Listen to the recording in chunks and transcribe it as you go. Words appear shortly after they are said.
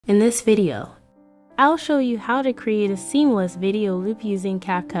In this video, I'll show you how to create a seamless video loop using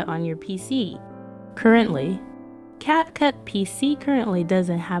CapCut on your PC. Currently, CapCut PC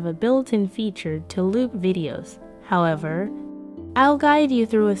doesn't have a built-in feature to loop videos. However, I'll guide you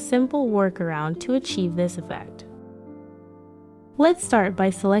through a simple workaround to achieve this effect. Let's start by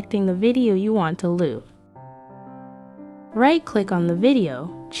selecting the video you want to loop. Right-click on the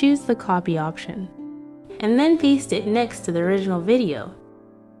video, choose the copy option, and then paste it next to the original video.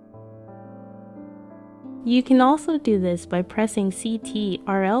 You can also do this by pressing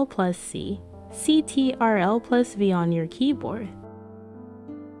Ctrl+C, Ctrl+V on your keyboard.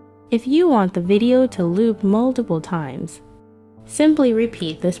 If you want the video to loop multiple times, simply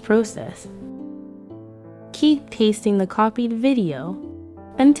repeat this process. Keep pasting the copied video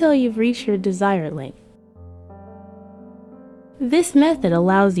until you've reached your desired length. This method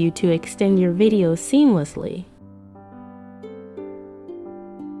allows you to extend your video seamlessly.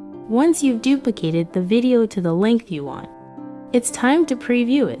 Once you've duplicated the video to the length you want, it's time to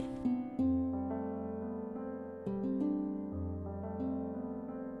preview it.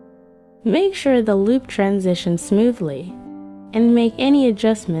 Make sure the loop transitions smoothly, and make any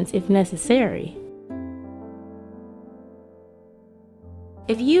adjustments if necessary.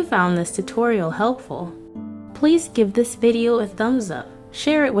 If you found this tutorial helpful, please give this video a thumbs up,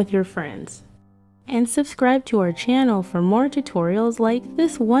 share it with your friends, and subscribe to our channel for more tutorials like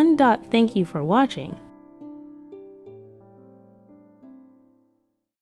this one. Thank you for watching.